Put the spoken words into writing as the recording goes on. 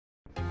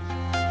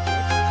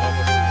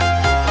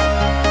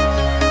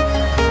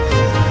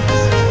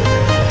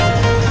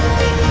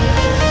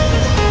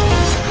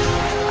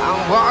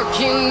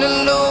walking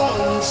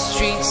alone, the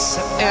streets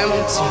are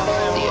empty.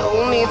 The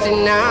only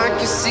thing I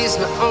can see is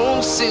my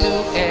own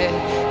silhouette.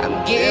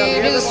 I'm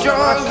getting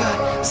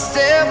stronger,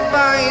 step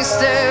by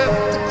step.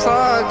 The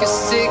clock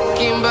is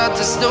ticking, but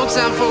there's no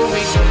time for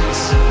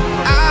regrets.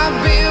 I've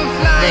been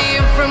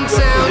flying from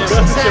town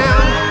to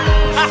town,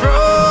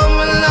 from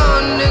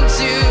London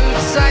to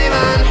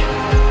Taiwan.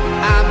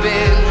 I've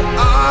been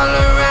all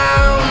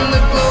around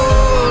the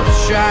globe,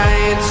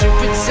 trying to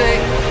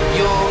protect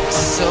your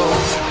soul.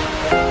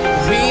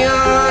 We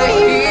are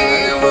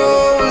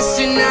heroes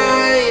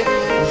tonight.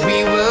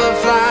 We will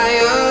fly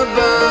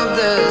above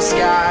the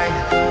sky.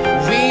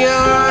 We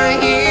are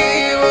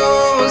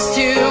heroes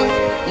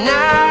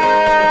tonight.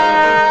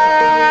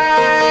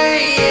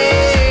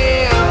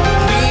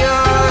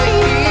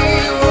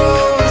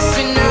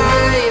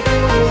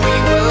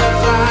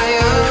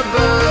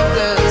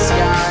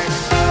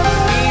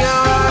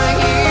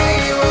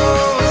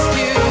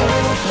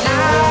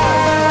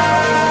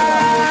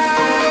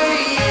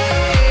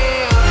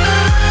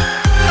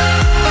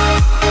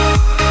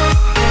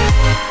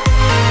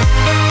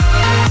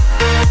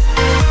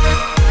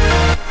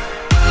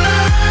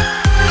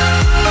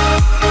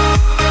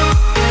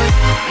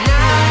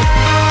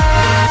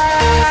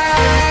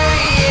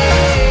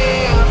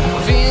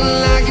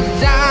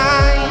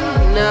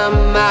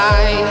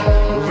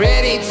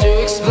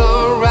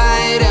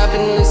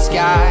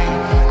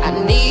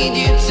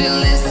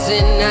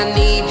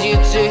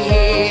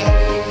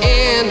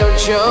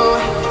 Show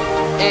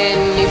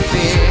any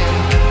fear.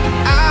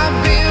 I've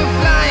been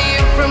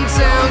flying from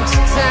town to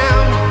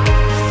town,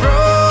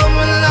 from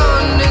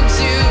London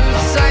to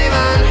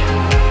Taiwan.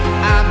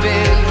 I've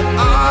been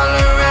all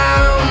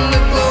around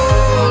the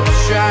globe,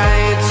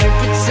 trying to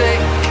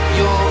protect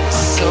your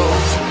soul.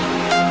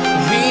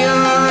 We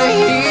are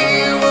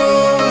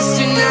heroes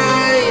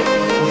tonight.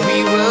 We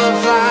will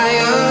fly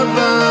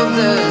above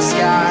the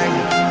sky.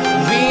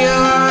 We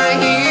are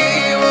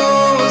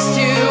heroes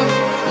tonight.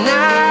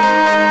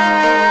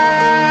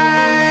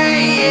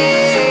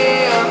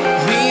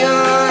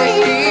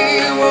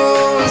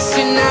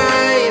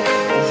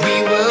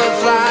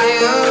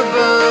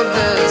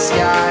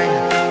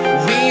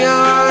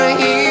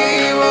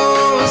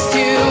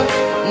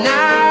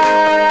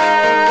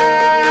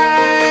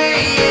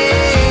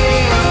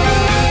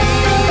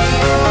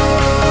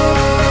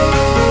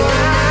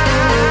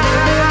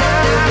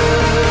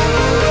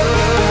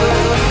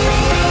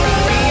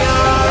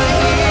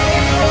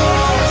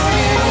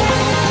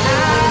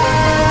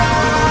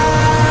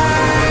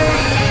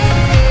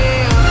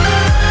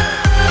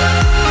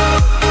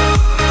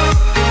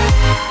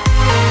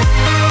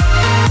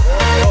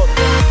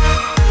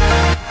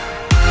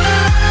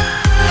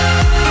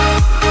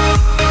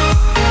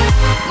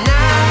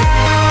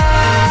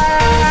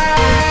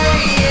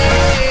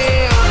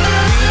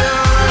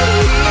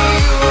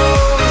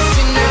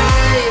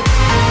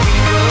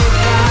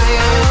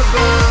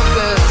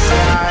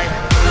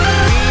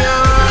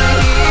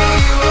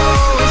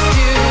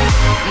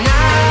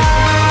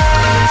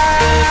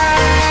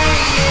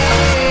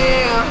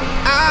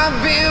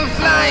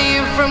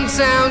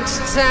 Town to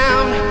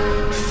town,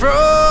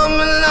 from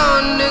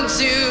London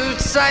to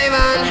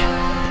Taiwan.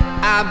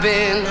 I've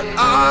been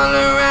all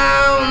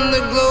around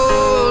the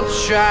globe,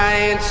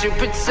 trying to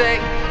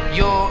protect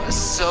your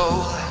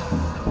soul.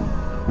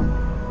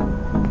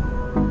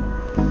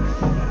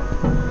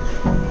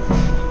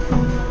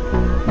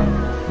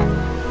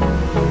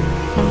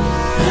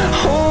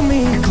 Hold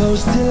me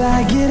close till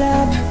I get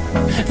up.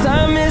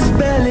 Time is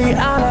barely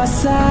on our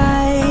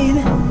side.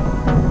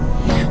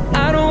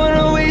 I don't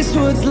wanna waste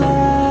what's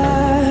left.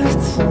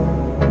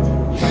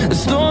 The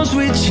storms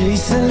we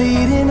chase are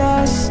leading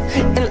us,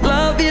 and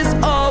love is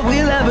all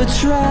we'll ever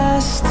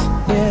trust.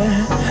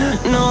 Yeah,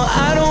 no,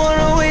 I don't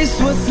wanna waste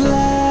what's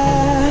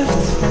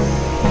left.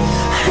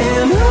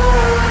 And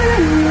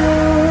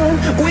on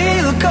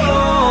we'll go,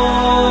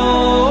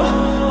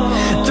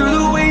 through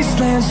the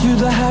wastelands, through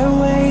the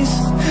highways,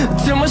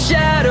 till my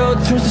shadow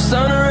turns to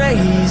sun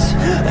rays.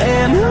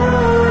 And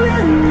on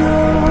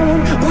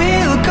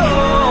we'll go,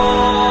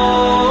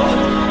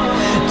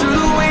 through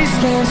the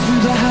wastelands,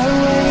 through the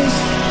highways.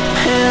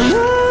 And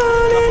on.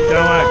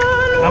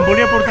 Em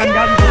volia portar en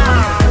gat.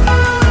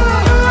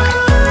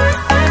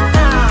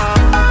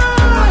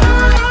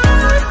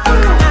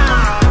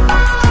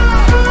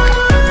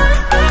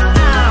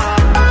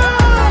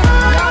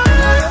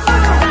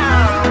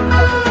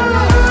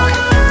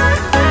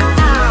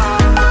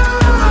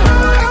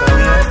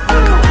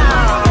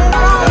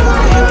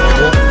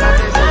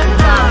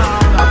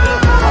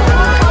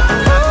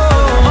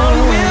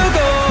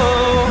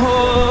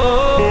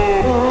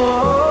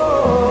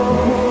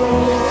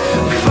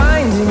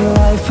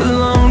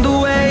 Along the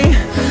way,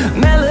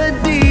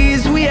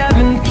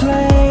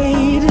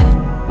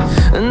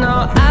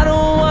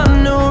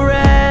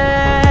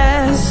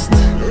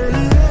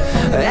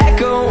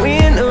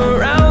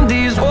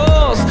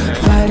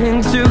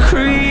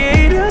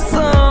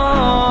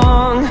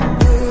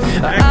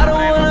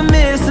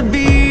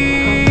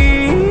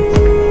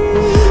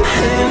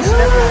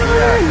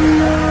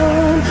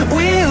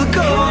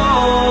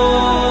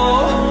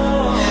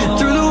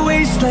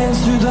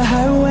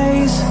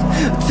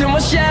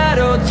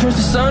 shadow turns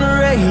to sun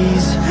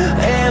rays,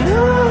 and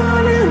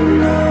on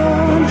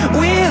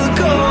we'll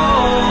go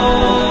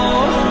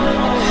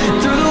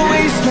through the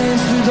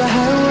wastelands, through the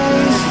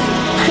highways,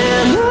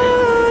 and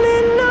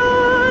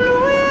on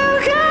we'll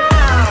go.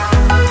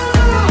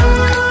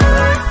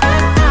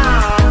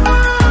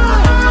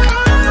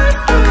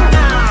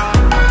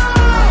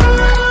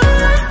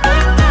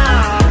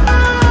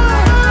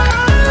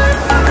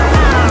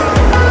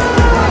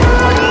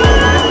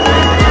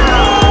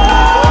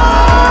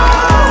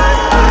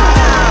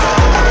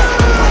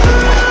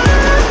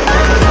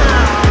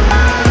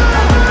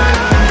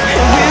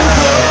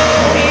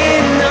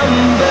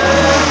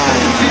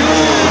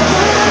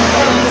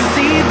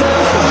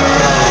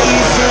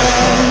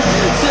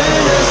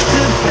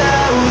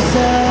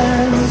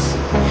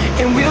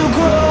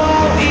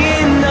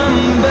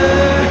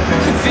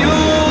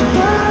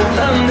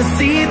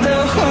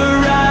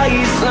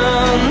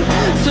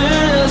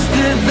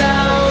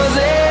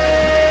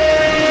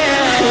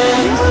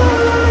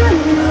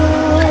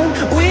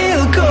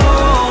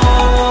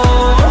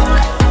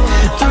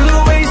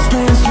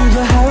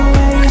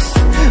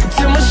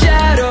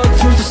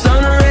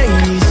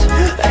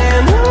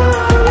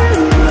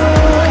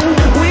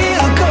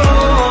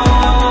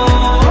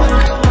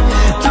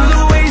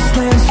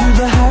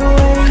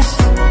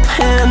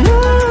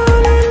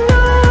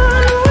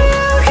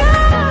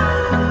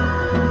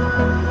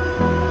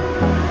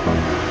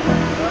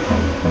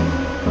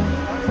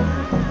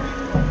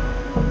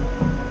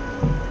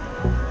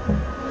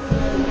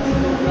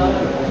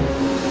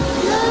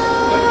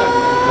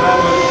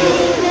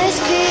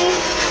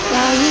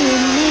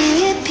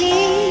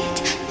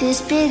 This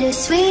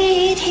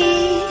bittersweet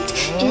heat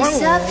is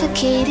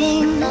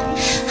suffocating.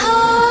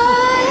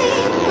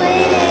 I'm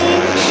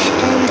waiting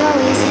and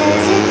always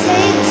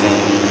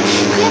hesitating.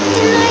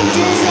 Kryptonite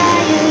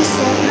desires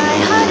set my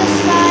heart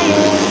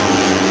afire.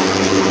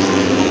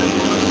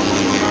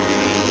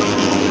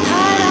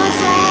 Heart on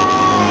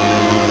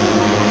fire.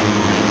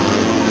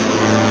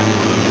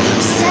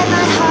 Set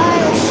my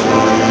heart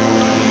afire.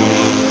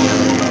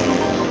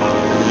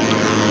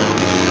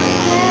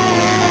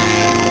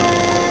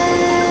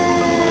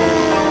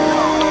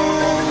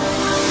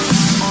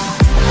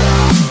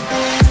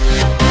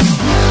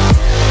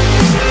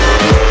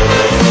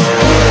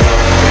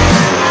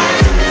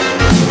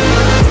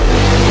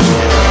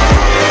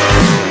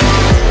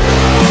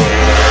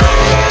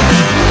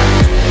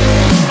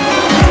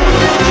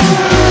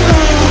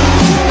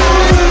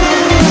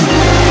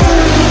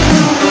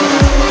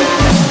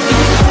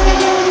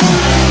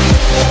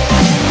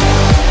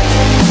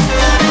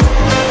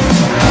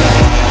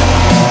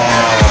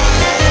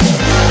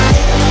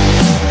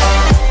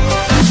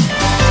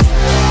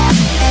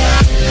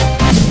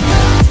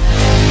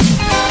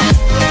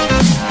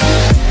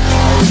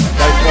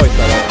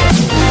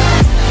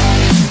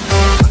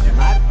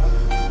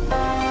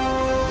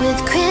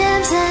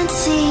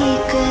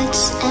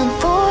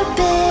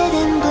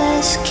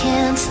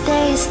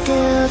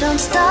 Don't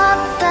stop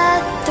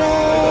that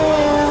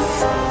thrill.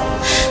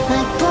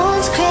 My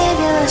bones crave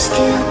your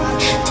skin.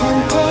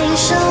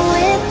 Temptation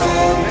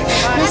within.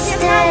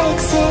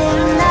 Mistakes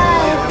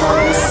ignite the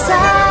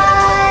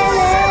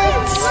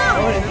silence.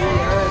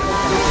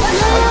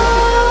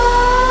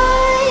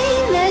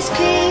 Nightmares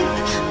creep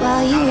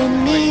while you and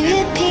me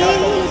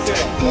repeat.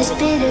 This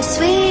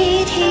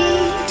bittersweet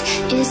heat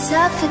is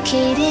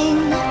suffocating.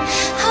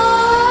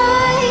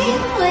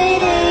 I'm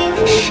waiting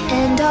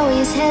and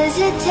always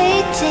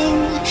hesitating.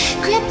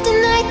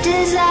 Kryptonite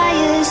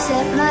desires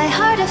set my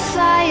heart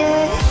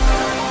afire.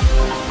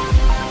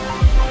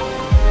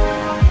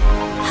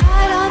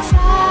 Heart on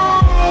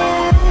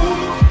fire.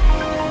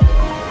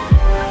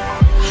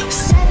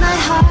 Set my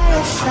heart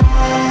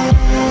afire.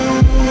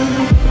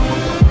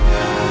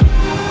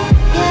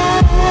 Yeah.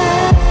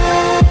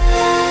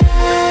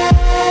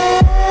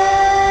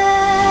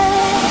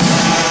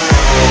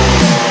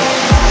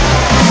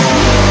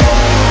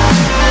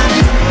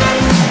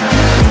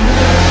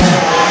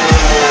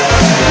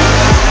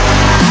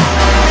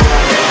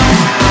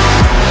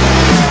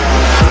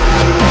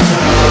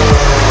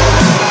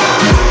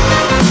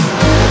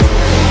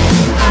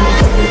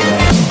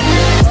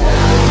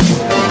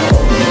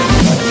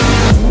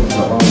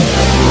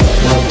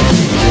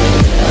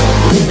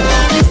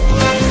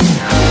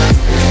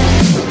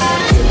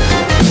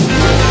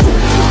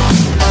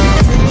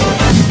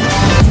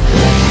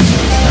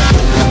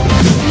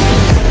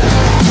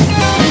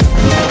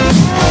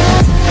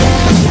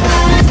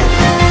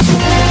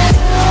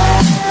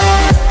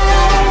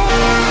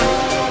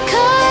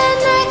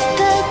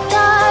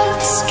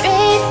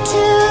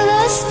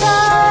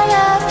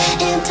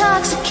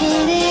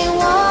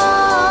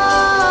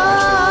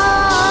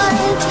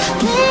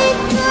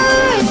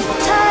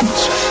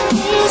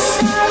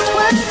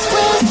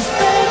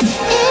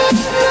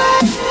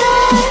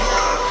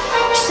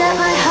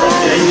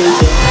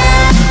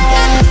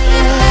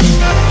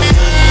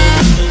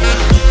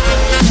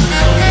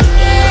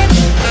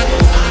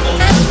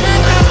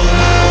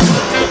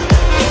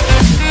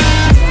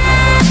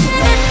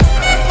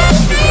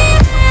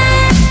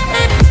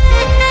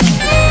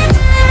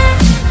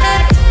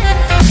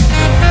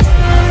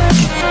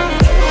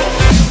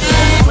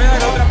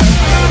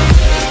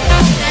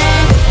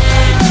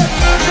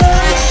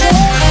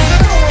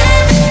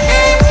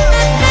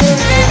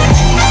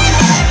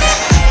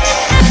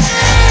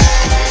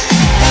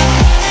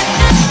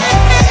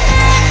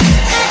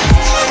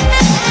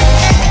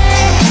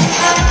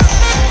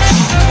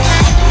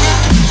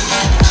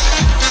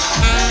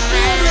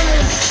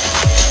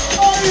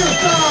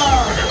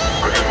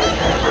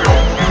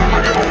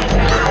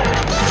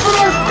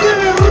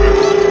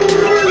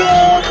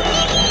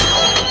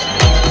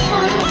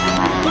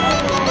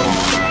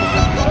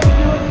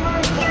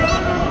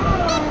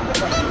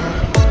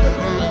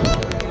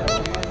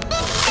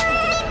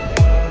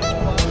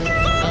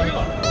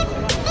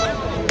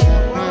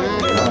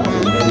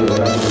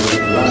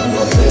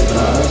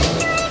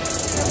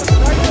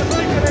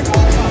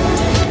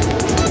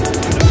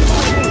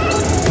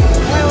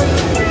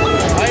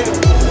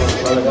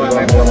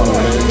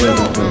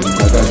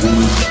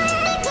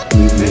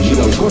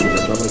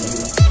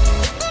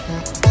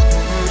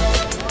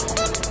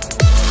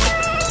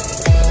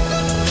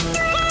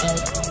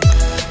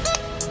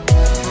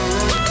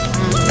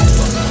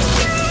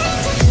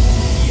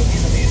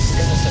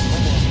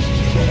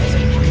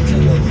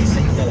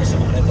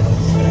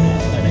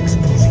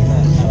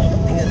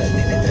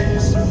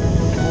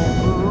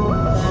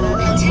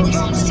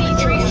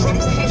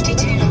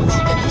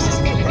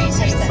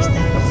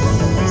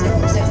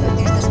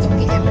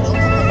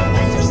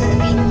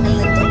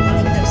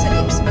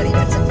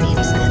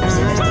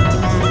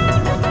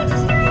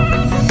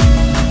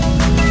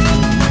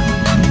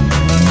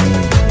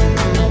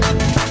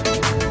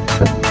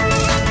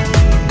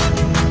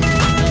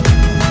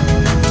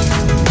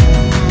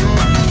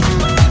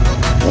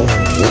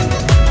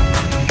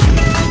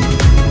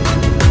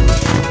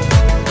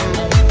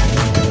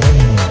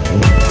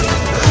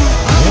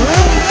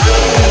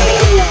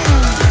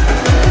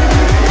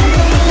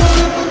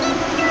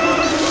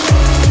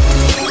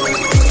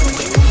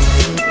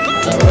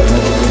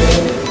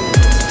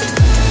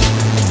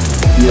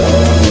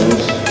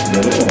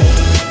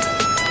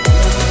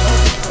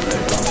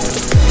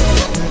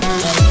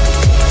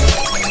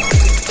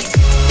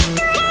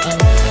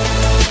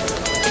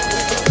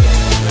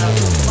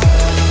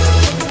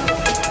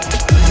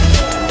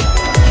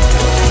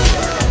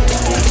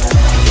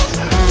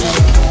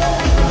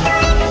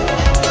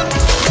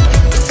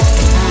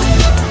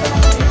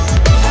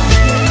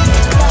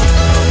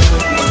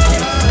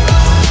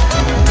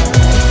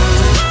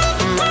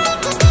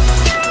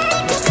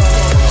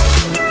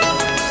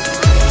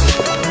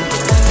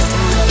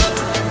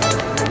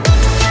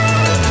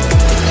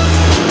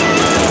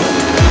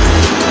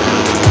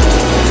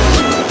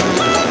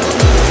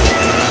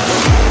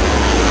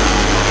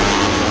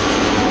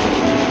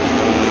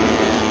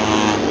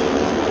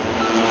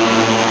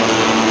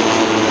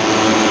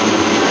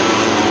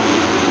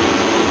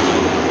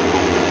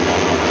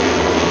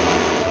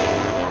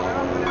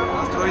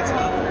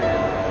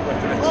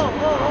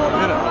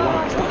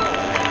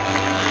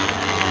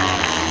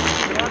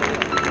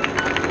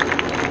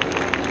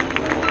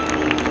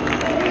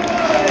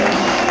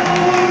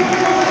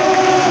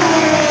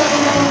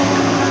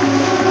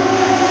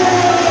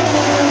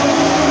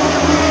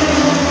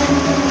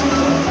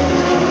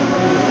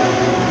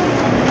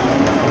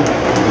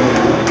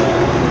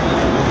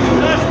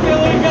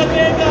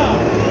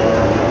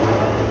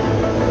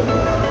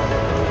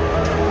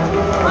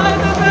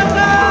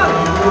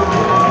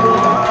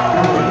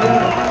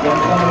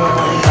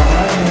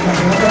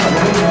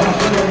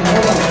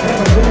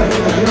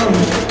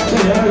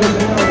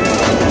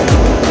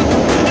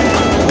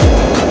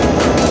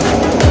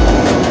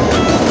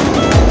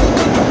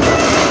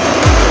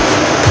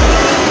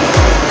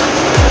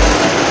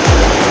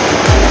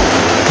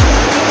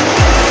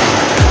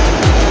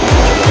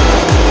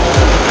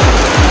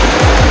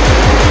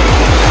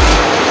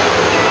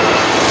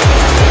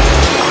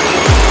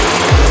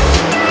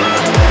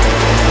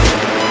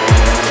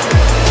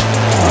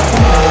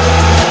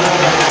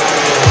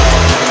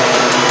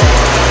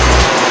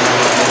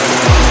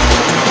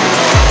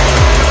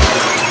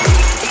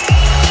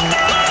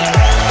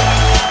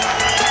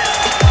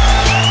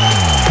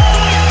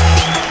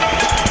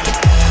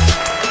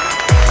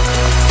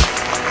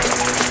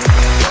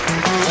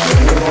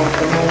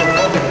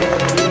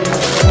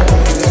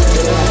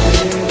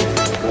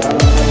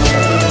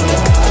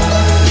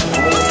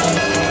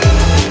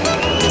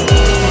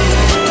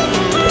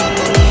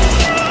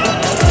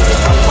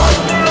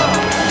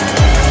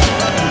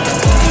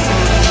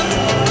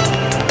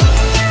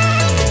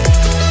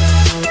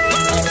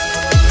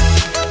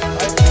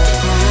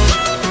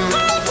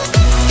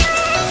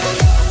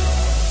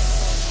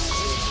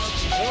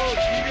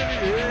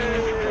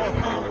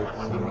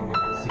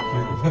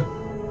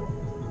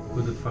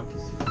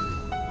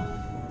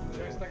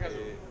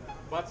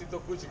 Baci to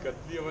kući kad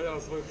nije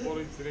valjalo svoj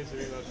polici, neće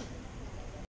mi naš.